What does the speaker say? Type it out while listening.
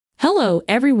Hello,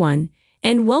 everyone,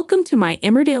 and welcome to my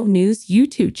Emmerdale News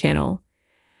YouTube channel.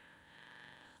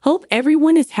 Hope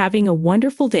everyone is having a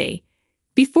wonderful day.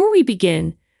 Before we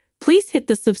begin, please hit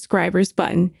the subscribers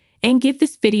button and give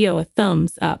this video a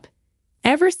thumbs up.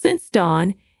 Ever since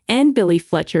Dawn and Billy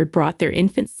Fletcher brought their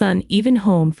infant son Evan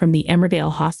home from the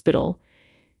Emmerdale Hospital,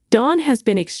 Dawn has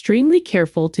been extremely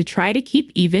careful to try to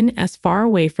keep Evan as far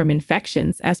away from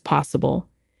infections as possible.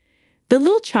 The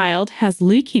little child has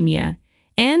leukemia,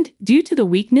 and due to the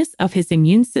weakness of his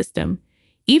immune system,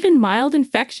 even mild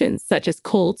infections such as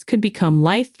colds could become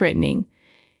life-threatening.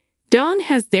 Dawn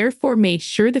has therefore made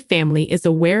sure the family is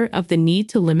aware of the need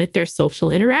to limit their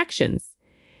social interactions.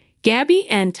 Gabby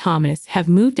and Thomas have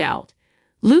moved out.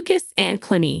 Lucas and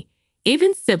Clemmy,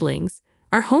 Evan's siblings,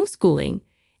 are homeschooling,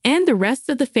 and the rest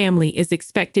of the family is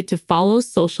expected to follow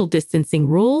social distancing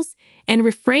rules and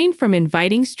refrain from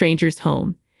inviting strangers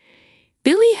home.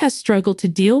 Billy has struggled to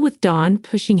deal with Dawn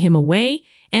pushing him away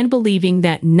and believing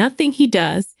that nothing he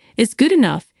does is good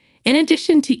enough, in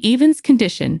addition to Evan's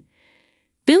condition.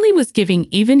 Billy was giving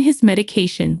Evan his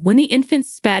medication when the infant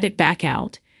spat it back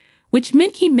out, which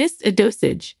meant he missed a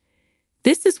dosage.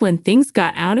 This is when things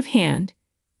got out of hand.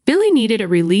 Billy needed a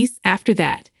release after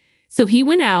that, so he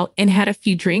went out and had a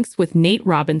few drinks with Nate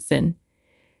Robinson.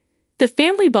 The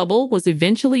family bubble was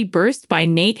eventually burst by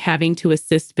Nate having to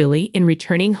assist Billy in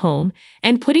returning home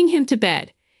and putting him to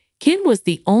bed. Kim was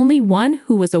the only one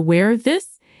who was aware of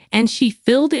this, and she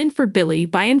filled in for Billy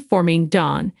by informing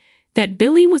Dawn that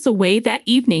Billy was away that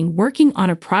evening working on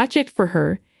a project for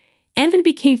her. Evan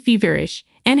became feverish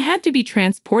and had to be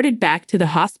transported back to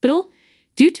the hospital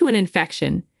due to an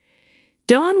infection.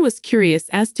 Dawn was curious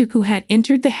as to who had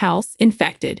entered the house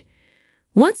infected.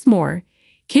 Once more,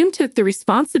 Kim took the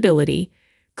responsibility,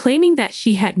 claiming that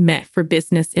she had met for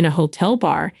business in a hotel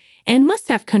bar and must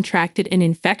have contracted an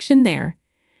infection there.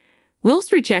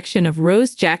 Will's rejection of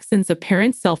Rose Jackson's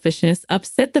apparent selfishness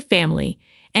upset the family,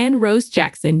 and Rose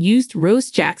Jackson used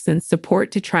Rose Jackson's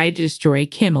support to try to destroy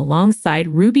Kim alongside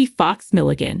Ruby Fox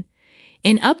Milligan.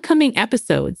 In upcoming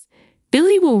episodes,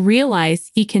 Billy will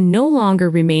realize he can no longer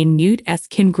remain mute as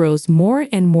Kim grows more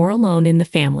and more alone in the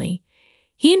family.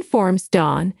 He informs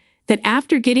Dawn that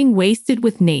after getting wasted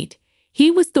with Nate,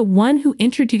 he was the one who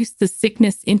introduced the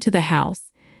sickness into the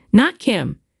house, not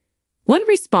Kim. What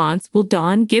response will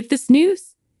Dawn give this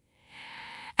news?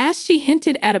 As she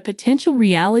hinted at a potential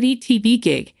reality TV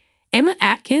gig, Emma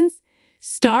Atkins,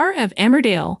 star of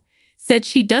Emmerdale, said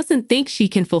she doesn't think she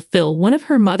can fulfill one of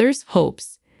her mother's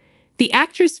hopes. The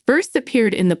actress first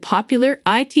appeared in the popular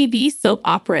ITV soap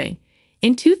opera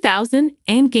in 2000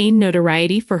 and gained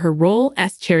notoriety for her role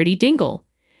as Charity Dingle.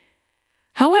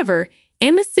 However,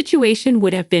 Emma's situation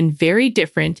would have been very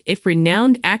different if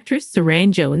renowned actress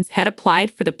Suranne Jones had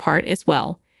applied for the part as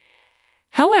well.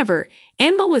 However,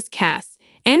 Emma was cast,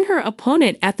 and her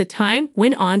opponent at the time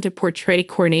went on to portray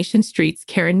Coronation Street's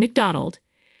Karen McDonald.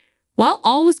 While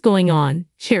all was going on,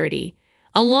 Charity,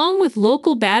 along with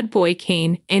local bad boy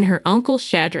Kane and her uncle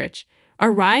Shadrach,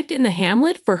 arrived in the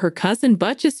hamlet for her cousin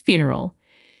Butch's funeral.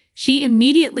 She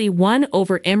immediately won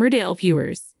over Emmerdale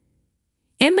viewers.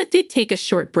 Emma did take a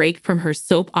short break from her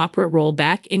soap opera role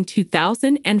back in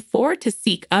 2004 to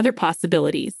seek other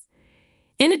possibilities.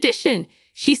 In addition,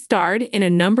 she starred in a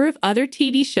number of other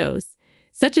TV shows,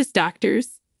 such as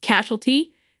Doctors,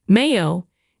 Casualty, Mayo,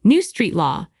 New Street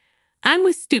Law, I'm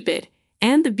With Stupid,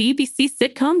 and the BBC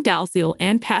sitcom Dalziel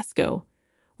and Pascoe.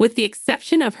 With the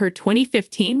exception of her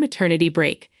 2015 maternity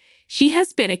break, she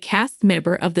has been a cast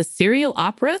member of the serial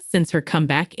opera since her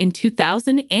comeback in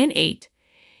 2008.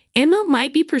 Emma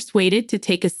might be persuaded to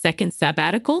take a second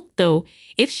sabbatical, though,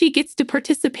 if she gets to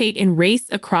participate in Race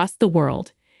Across the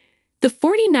World. The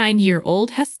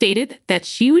 49-year-old has stated that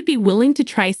she would be willing to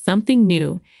try something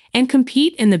new and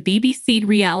compete in the BBC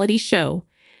reality show,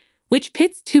 which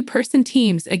pits two-person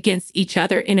teams against each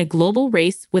other in a global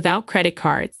race without credit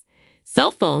cards,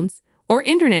 cell phones, or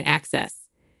internet access.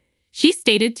 She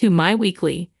stated to My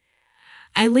Weekly,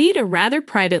 "I lead a rather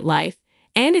private life,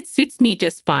 and it suits me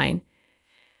just fine.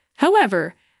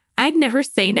 However, I'd never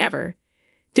say never.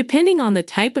 Depending on the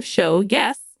type of show,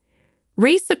 yes.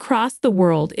 Race Across the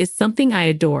World is something I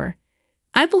adore.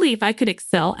 I believe I could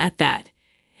excel at that,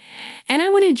 and I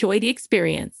would enjoy the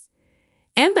experience."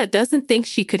 Emma doesn't think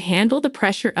she could handle the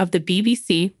pressure of the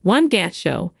BBC One Dance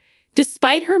show,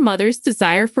 despite her mother's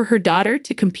desire for her daughter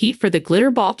to compete for the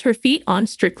Glitter Ball Trophy on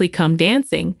Strictly Come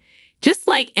Dancing, just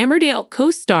like Emmerdale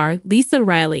co-star Lisa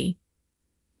Riley.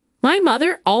 "My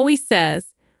mother always says,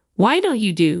 'Why don't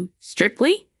you do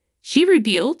Strictly?' She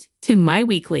revealed to My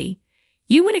Weekly.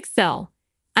 You would excel.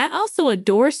 I also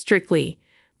adore Strictly,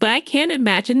 but I can't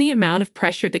imagine the amount of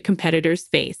pressure the competitors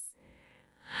face.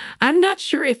 I'm not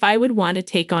sure if I would want to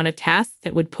take on a task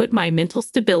that would put my mental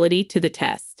stability to the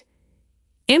test.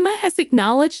 Emma has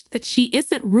acknowledged that she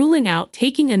isn't ruling out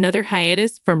taking another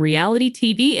hiatus from reality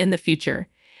TV in the future.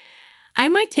 I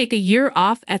might take a year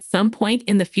off at some point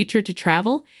in the future to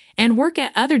travel and work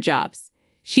at other jobs,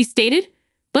 she stated,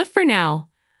 but for now,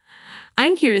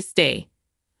 I'm here to stay.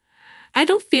 I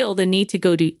don't feel the need to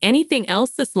go do anything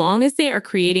else as long as they are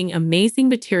creating amazing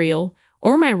material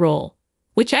or my role,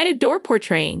 which I'd adore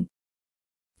portraying.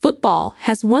 Football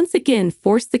has once again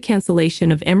forced the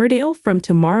cancellation of Emmerdale from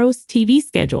tomorrow's TV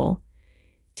schedule.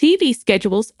 TV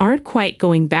schedules aren't quite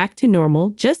going back to normal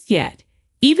just yet,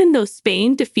 even though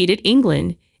Spain defeated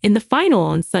England in the final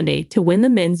on Sunday to win the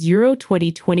men's Euro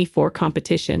 2024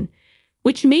 competition,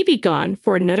 which may be gone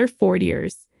for another 4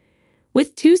 years.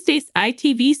 With Tuesday's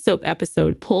ITV soap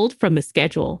episode pulled from the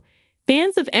schedule,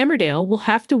 fans of Emmerdale will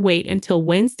have to wait until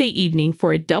Wednesday evening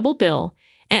for a double bill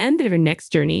and their next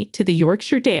journey to the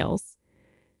Yorkshire Dales.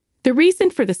 The reason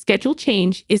for the schedule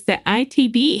change is that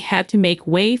ITV had to make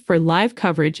way for live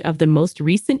coverage of the most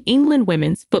recent England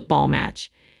women's football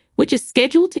match, which is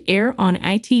scheduled to air on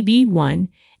ITV1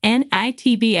 and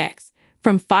ITVX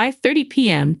from 5:30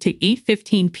 p.m. to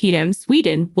 8:15 p.m.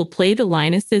 Sweden will play the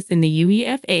Lionesses in the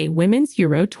UEFA Women's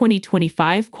Euro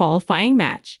 2025 qualifying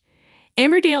match.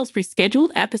 Emmerdale's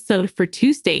rescheduled episode for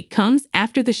Tuesday comes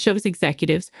after the show's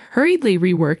executives hurriedly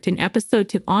reworked an episode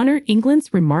to honor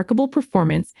England's remarkable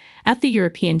performance at the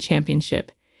European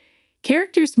Championship.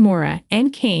 Characters Maura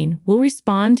and Kane will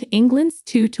respond to England's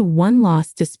 2-1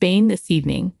 loss to Spain this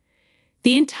evening.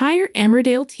 The entire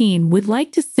Emmerdale team would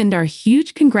like to send our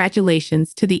huge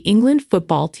congratulations to the England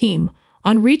football team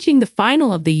on reaching the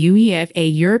final of the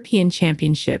UEFA European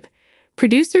Championship,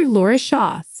 producer Laura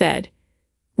Shaw said.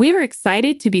 We are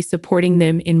excited to be supporting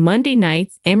them in Monday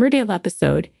night's Emmerdale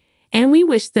episode, and we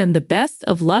wish them the best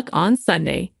of luck on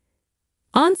Sunday.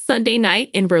 On Sunday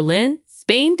night in Berlin,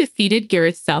 Spain defeated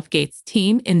Gareth Southgate's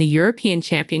team in the European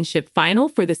Championship final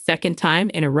for the second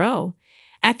time in a row.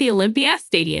 At the Olympia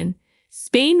Stadium,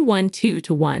 Spain won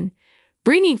 2-1,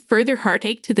 bringing further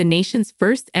heartache to the nation's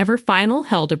first ever final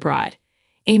held abroad.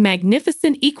 A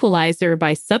magnificent equalizer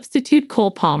by substitute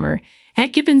Cole Palmer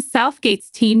had given Southgate's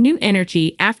team new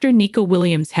energy after Nico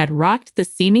Williams had rocked the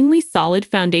seemingly solid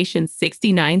foundation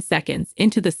 69 seconds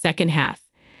into the second half.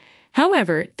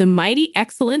 However, the mighty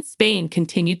excellent Spain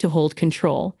continued to hold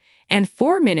control, and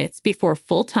 4 minutes before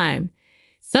full time,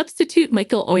 substitute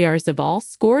Michael Oyarzabal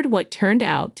scored what turned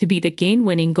out to be the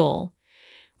game-winning goal.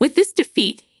 With this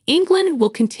defeat, England will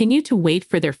continue to wait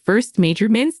for their first major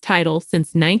men's title since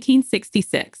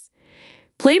 1966.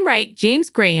 Playwright James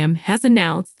Graham has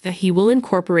announced that he will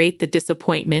incorporate the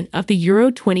disappointment of the Euro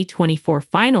 2024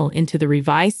 final into the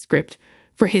revised script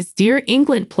for his Dear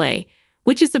England play,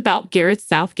 which is about Gareth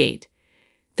Southgate.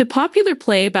 The popular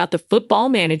play about the football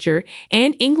manager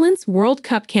and England's World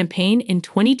Cup campaign in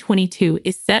 2022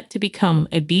 is set to become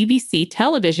a BBC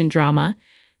television drama,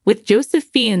 with Joseph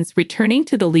Fiennes returning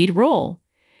to the lead role.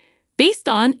 Based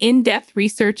on in-depth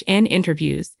research and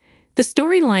interviews, the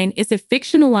storyline is a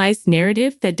fictionalized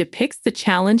narrative that depicts the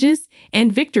challenges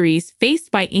and victories faced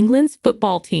by England's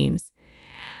football teams.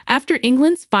 After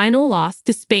England's final loss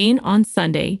to Spain on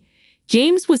Sunday,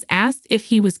 James was asked if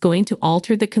he was going to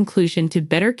alter the conclusion to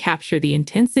better capture the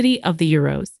intensity of the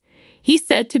Euros. He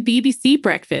said to BBC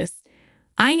Breakfast,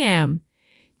 "I am.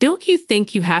 Don't you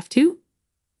think you have to?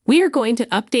 We are going to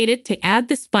update it to add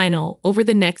this final over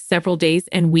the next several days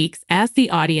and weeks, as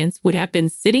the audience would have been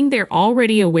sitting there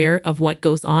already aware of what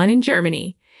goes on in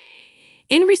Germany."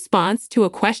 In response to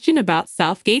a question about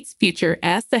Southgate's future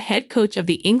as the head coach of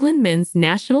the England men's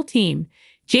national team,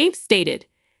 James stated,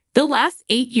 "The last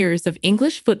 8 years of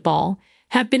English football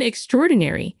have been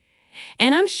extraordinary,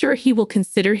 and I'm sure he will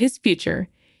consider his future.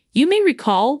 You may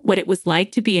recall what it was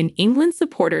like to be an England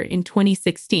supporter in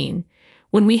 2016,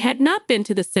 when we had not been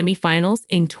to the semifinals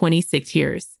in 26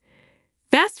 years.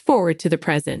 Fast forward to the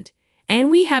present,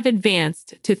 and we have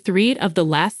advanced to 3 of the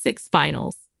last 6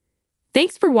 finals.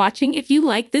 Thanks for watching. If you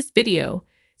like this video,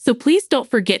 so please don't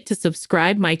forget to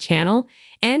subscribe my channel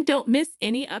and don't miss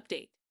any update.